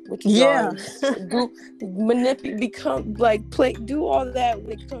 With your drawings. Manipulate, become like play. Do all that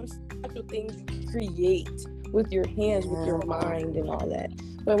when it comes to special things you create with your hands, with your mind and all that.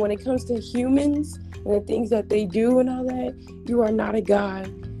 But when it comes to humans and the things that they do and all that, you are not a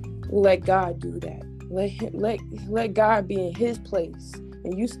God. Let God do that. Let God be in his place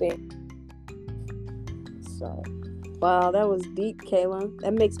and you stand. So wow, that was deep, Kayla.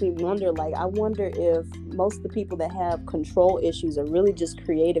 That makes me wonder, like, I wonder if most of the people that have control issues are really just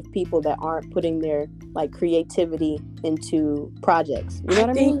creative people that aren't putting their, like, creativity into projects. You know what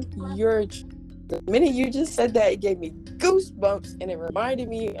I mean? The minute you just said that, it gave me goosebumps, and it reminded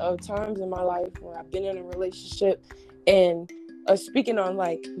me of times in my life where I've been in a relationship, and speaking on,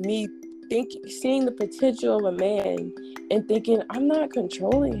 like, me seeing the potential of a man and thinking, I'm not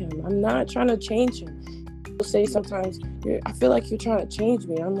controlling him. I'm not trying to change him. People say sometimes, I feel like you're trying to change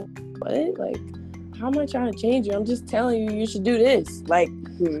me. I'm like, what? Like, how am I trying to change you? I'm just telling you should do this. Like,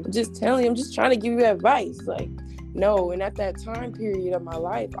 I'm just telling you, I'm just trying to give you advice. Like, no. And at that time period of my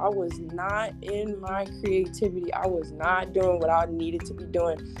life, I was not in my creativity. I was not doing what I needed to be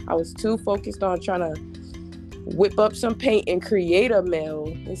doing. I was too focused on trying to whip up some paint and create a male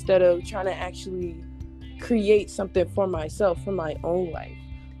instead of trying to actually create something for myself, for my own life.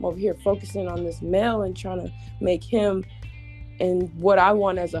 I'm over here focusing on this male and trying to make him and what I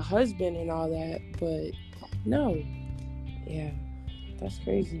want as a husband and all that. But no. Yeah. That's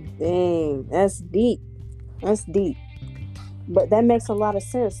crazy. Dang, that's deep. That's deep. But that makes a lot of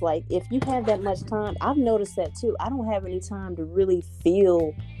sense. Like, if you have that much time, I've noticed that too. I don't have any time to really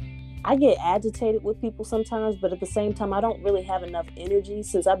feel. I get agitated with people sometimes, but at the same time, I don't really have enough energy.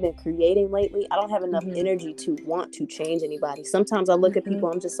 Since I've been creating lately, I don't have enough energy to want to change anybody. Sometimes I look at people,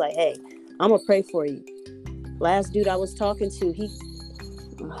 I'm just like, hey, I'm gonna pray for you. Last dude I was talking to, he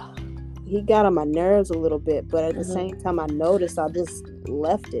got on my nerves a little bit, but at the same time, I noticed I just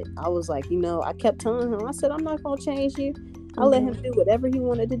left it. I was like, I kept telling him, I said, I'm not gonna change you. I let him do whatever he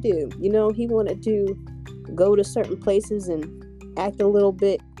wanted to do. He wanted to go to certain places and act a little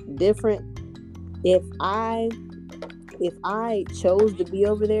bit different. If I chose to be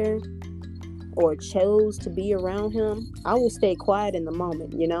over there or chose to be around him, I will stay quiet in the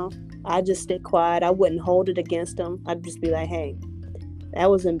moment. I just stay quiet. I wouldn't hold it against him. I'd just be like, hey, that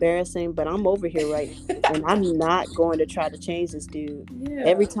was embarrassing, but I'm over here right now, and I'm not going to try to change this dude. Yeah.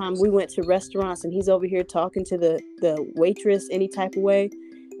 Every time we went to restaurants and he's over here talking to the waitress any type of way,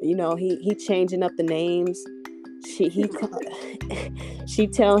 he changing up the names. She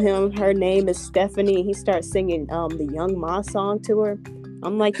tell him her name is Stephanie. He starts singing the Young Ma song to her.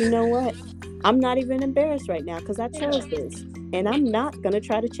 I'm like, you know what? I'm not even embarrassed right now because I chose this, and I'm not gonna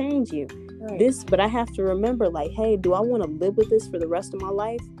try to change you. Right. But I have to remember, like, hey, do I want to live with this for the rest of my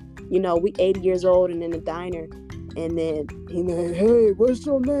life? We 80 years old and in a diner, and then he's like, hey, what's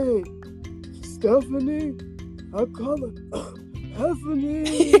your name? Stephanie. I call her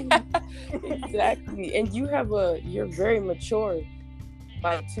Stephanie. Exactly. And you're very mature,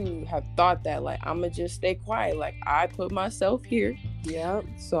 like, to have thought that, like, I'm gonna just stay quiet. Like, I put myself here. Yeah.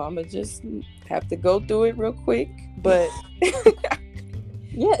 So I'm gonna just have to go through it real quick. But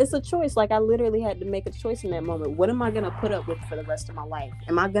yeah, it's a choice. Like, I literally had to make a choice in that moment. What am I going to put up with for the rest of my life?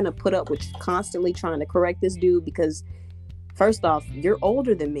 Am I going to put up with constantly trying to correct this dude? Because first off, you're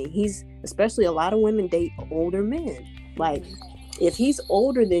older than me. Especially a lot of women date older men. Like, if he's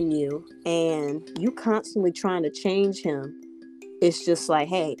older than you and you constantly trying to change him, it's just like,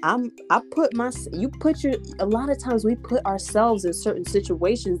 hey, a lot of times we put ourselves in certain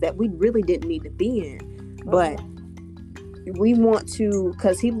situations that we really didn't need to be in. But we want to,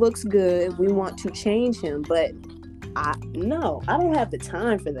 because he looks good, we want to change him. But I don't have the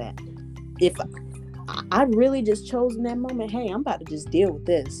time for that. If I really just chose in that moment, hey, I'm about to just deal with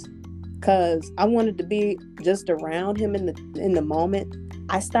this, because I wanted to be just around him in the moment.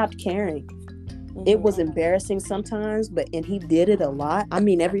 I stopped caring. It was embarrassing sometimes, and he did it a lot. I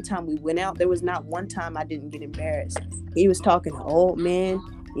mean, every time we went out, there was not one time I didn't get embarrassed. He was talking to old men,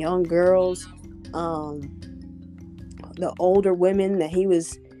 young girls, the older women that he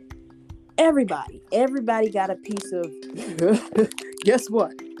was. Everybody got a piece of. Guess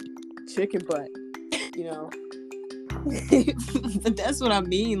what? Chicken butt. But that's what I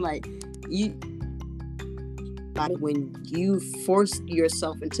mean. Like, when you force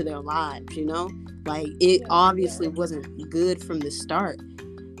yourself into their lives, like, it obviously wasn't good from the start,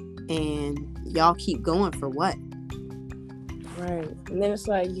 and y'all keep going for what? Right. And then it's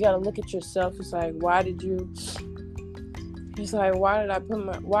like, you gotta look at yourself. It's like, why did I put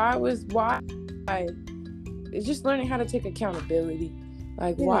it's just learning how to take accountability.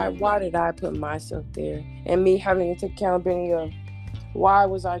 Like, why did I put myself there? And me having to take accountability of, why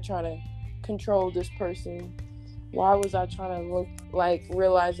was I trying to control this person? Why was I trying to look, like,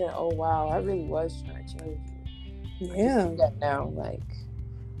 realizing, oh wow, I really was trying to change you. Yeah. I can see that now. Like,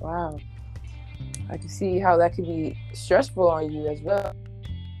 wow. I can see how that could be stressful on you as well.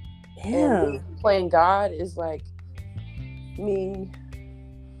 Yeah. And playing God is like me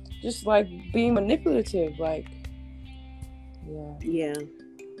just like being manipulative. Like, yeah.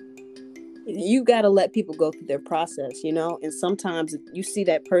 You got to let people go through their process, you know? And sometimes if you see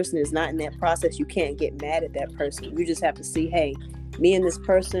that person is not in that process, you can't get mad at that person. You just have to see, hey, me and this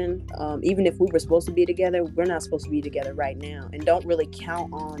person, even if we were supposed to be together, we're not supposed to be together right now. And don't really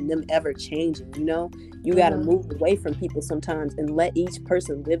count on them ever changing, you know? You got to move away from people sometimes and let each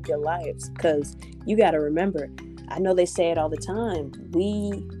person live their lives. Because you got to remember, I know they say it all the time,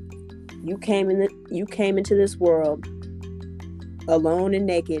 you came into this world alone and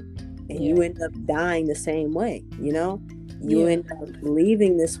naked, and you end up dying the same way, you know? You end up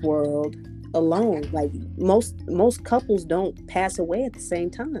leaving this world alone. Like most couples don't pass away at the same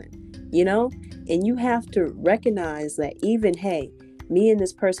time, you know? And you have to recognize that even, hey, me and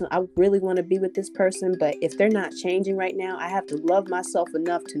this person, I really want to be with this person, but if they're not changing right now, I have to love myself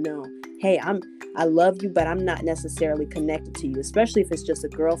enough to know, hey, I love you, but I'm not necessarily connected to you, especially if it's just a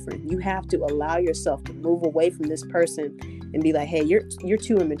girlfriend. You have to allow yourself to move away from this person and be like, hey, you're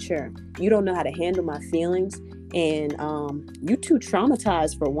too immature. You don't know how to handle my feelings, and you too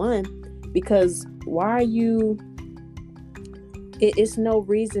traumatized for one, because why are you... It's no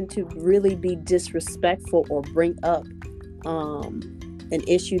reason to really be disrespectful or bring up an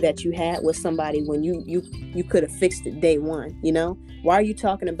issue that you had with somebody when you could have fixed it day one, you know? Why are you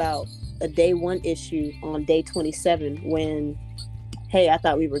talking about a day one issue on day 27 when, hey, I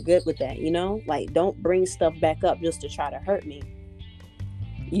thought we were good with that, you know? Like, don't bring stuff back up just to try to hurt me.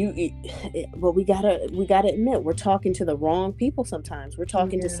 But we gotta admit, we're talking to the wrong people sometimes. We're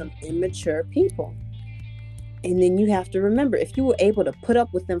talking to some immature people. And then you have to remember, if you were able to put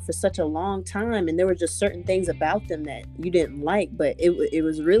up with them for such a long time, and there were just certain things about them that you didn't like, but it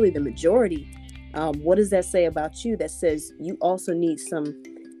was really the majority, what does that say about you? That says you also need some...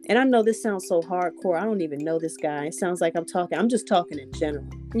 And I know this sounds so hardcore. I don't even know this guy. It sounds like I'm just talking in general.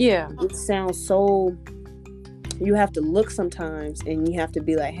 Yeah. It sounds so... You have to look sometimes, and you have to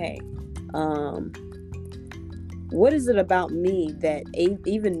be like, hey, what is it about me that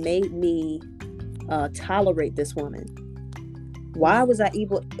even made me tolerate this woman? Why was I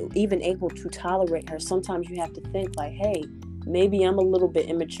even able to tolerate her? Sometimes you have to think like, hey, maybe I'm a little bit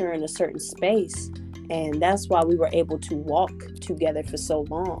immature in a certain space, and that's why we were able to walk together for so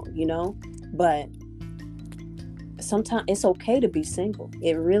long, you know? But sometimes it's okay to be single.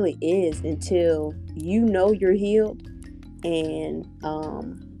 It really is, until you know you're healed, and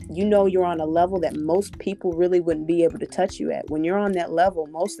you know you're on a level that most people really wouldn't be able to touch you at. When you're on that level,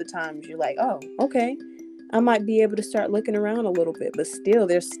 most of the times you're like, oh, okay, I might be able to start looking around a little bit, but still,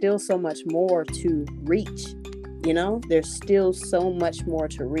 there's still so much more to reach, you know? There's still so much more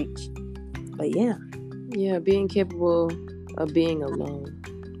to reach. But yeah, being capable of being alone.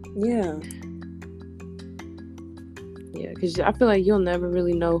 Because I feel like you'll never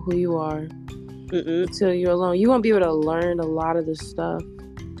really know who you are until you're alone. You won't be able to learn a lot of the stuff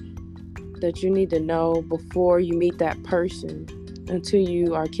that you need to know before you meet that person until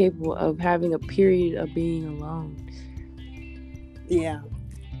you are capable of having a period of being alone. Yeah,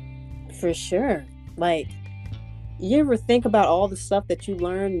 for sure. Like, you ever think about all the stuff that you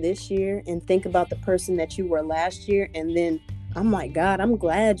learned this year and think about the person that you were last year, and then I'm like, God, I'm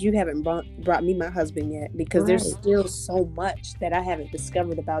glad you haven't brought me my husband yet, because there's still so much that I haven't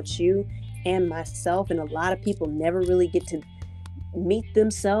discovered about you and myself. And a lot of people never really get to meet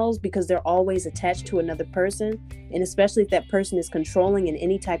themselves because they're always attached to another person. And especially if that person is controlling in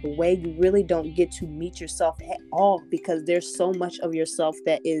any type of way, you really don't get to meet yourself at all, because there's so much of yourself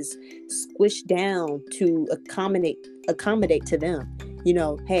that is squished down to accommodate to them. You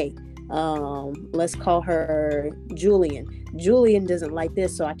know, hey, let's call her Julian. Julian doesn't like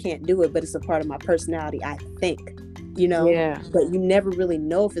this, so I can't do it, but it's a part of my personality, I think, you know? Yeah. But you never really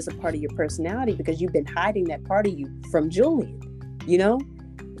know if it's a part of your personality, because you've been hiding that part of you from Julian, you know?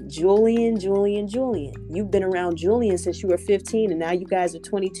 Julian. You've been around Julian since you were 15, and now you guys are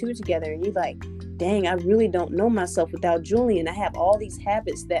 22 together, and you're like, dang, I really don't know myself without Julian. I have all these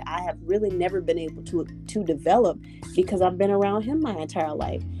habits that I have really never been able to develop because I've been around him my entire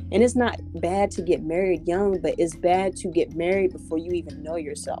life. And it's not bad to get married young, but it's bad to get married before you even know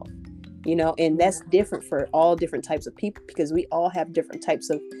yourself, you know? And that's different for all different types of people, because we all have different types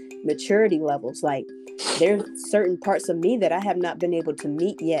of maturity levels. Like, there's certain parts of me that I have not been able to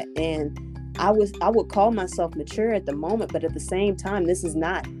meet yet. And I would call myself mature at the moment, but at the same time, this is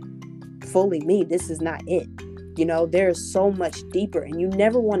not fully me. This is not it, there's so much deeper, and you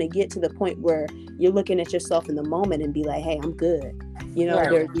never want to get to the point where you're looking at yourself in the moment and be like, hey, I'm good.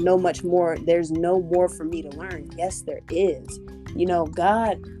 There's no more for me to learn. Yes, there is.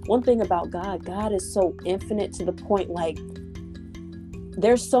 God, one thing about God is so infinite to the point, like,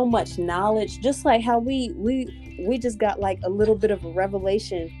 there's so much knowledge, just like how we just got like a little bit of a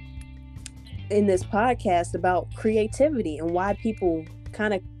revelation in this podcast about creativity and why people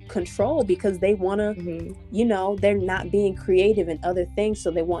kind of control, because they want to, they're not being creative in other things,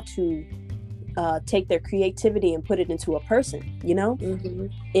 so they want to take their creativity and put it into a person.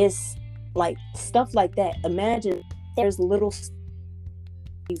 It's like stuff like that. Imagine there's little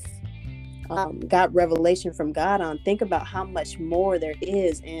got revelation from God on. Think about how much more there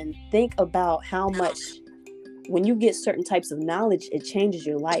is, and think about how much, when you get certain types of knowledge, it changes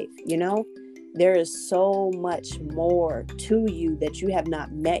your life. There is so much more to you that you have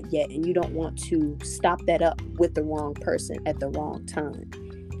not met yet, and you don't want to stop that up with the wrong person at the wrong time.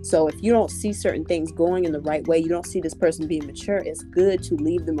 So if you don't see certain things going in the right way, you don't see this person being mature, it's good to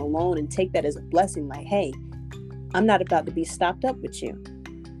leave them alone and take that as a blessing. Like, hey, I'm not about to be stopped up with you.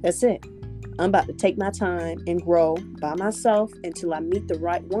 That's it. I'm about to take my time and grow by myself until I meet the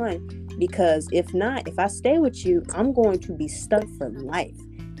right one. Because if not, if I stay with you, I'm going to be stuck for life.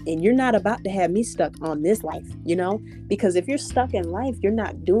 And you're not about to have me stuck on this life, because if you're stuck in life, you're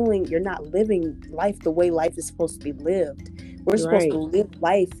not living life the way life is supposed to be lived. We're supposed to live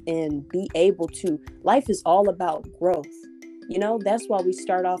life and be able to. Life is all about growth. That's why we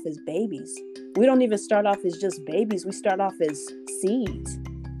start off as babies. We don't even start off as just babies. We start off as seeds,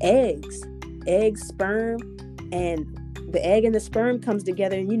 eggs, sperm, and the egg and the sperm comes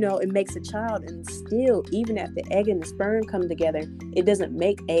together, and it makes a child. And still, even after the egg and the sperm come together, it doesn't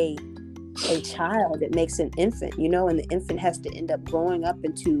make a child. It makes an infant, and the infant has to end up growing up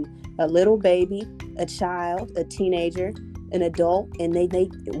into a little baby, a child, a teenager, an adult, and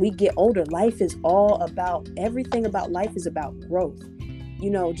we get older. Life is all about, everything about life is about growth.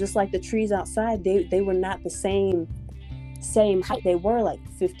 Just like the trees outside, they were not the same height they were like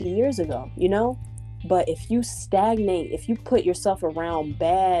 50 years ago, But if you stagnate, if you put yourself around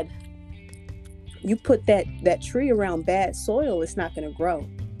you put that tree around bad soil, it's not going to grow,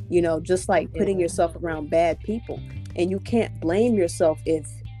 just like putting yourself around bad people. And you can't blame yourself if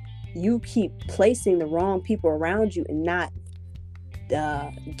you keep placing the wrong people around you and not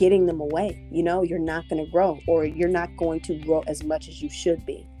getting them away. You're not going to grow, or you're not going to grow as much as you should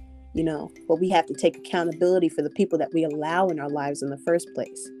be, but we have to take accountability for the people that we allow in our lives in the first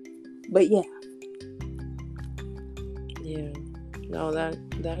place. But yeah, no, that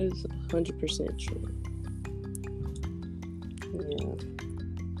is 100% true.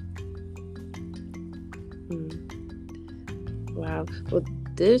 Wow. Well,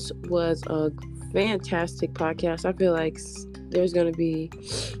 this was a fantastic podcast. I feel like there's going to be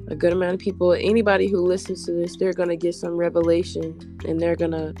a good amount of people, anybody who listens to this, they're going to get some revelation, and they're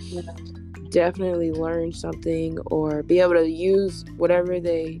going to definitely learn something, or be able to use whatever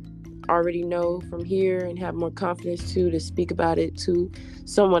they already know from here and have more confidence to speak about it to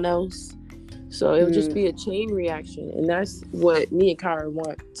someone else. So it'll just be a chain reaction, and that's what me and Kyra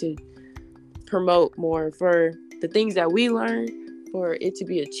want to promote more, for the things that we learn, for it to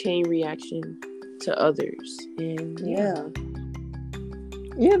be a chain reaction to others. And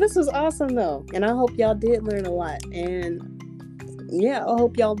this was awesome though, and I hope y'all did learn a lot. And I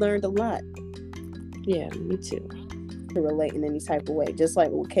hope y'all learned a lot. Me too. To relate in any type of way, just like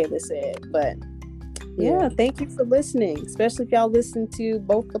what Kayla said. But thank you for listening, especially if y'all listen to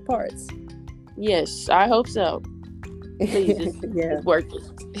both the parts. Yes, I hope so. Please, it's worth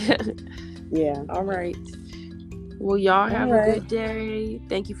it. All right. Well, y'all have a good day.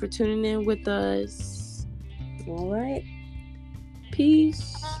 Thank you for tuning in with us. All right.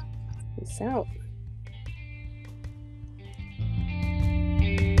 Peace. Peace out.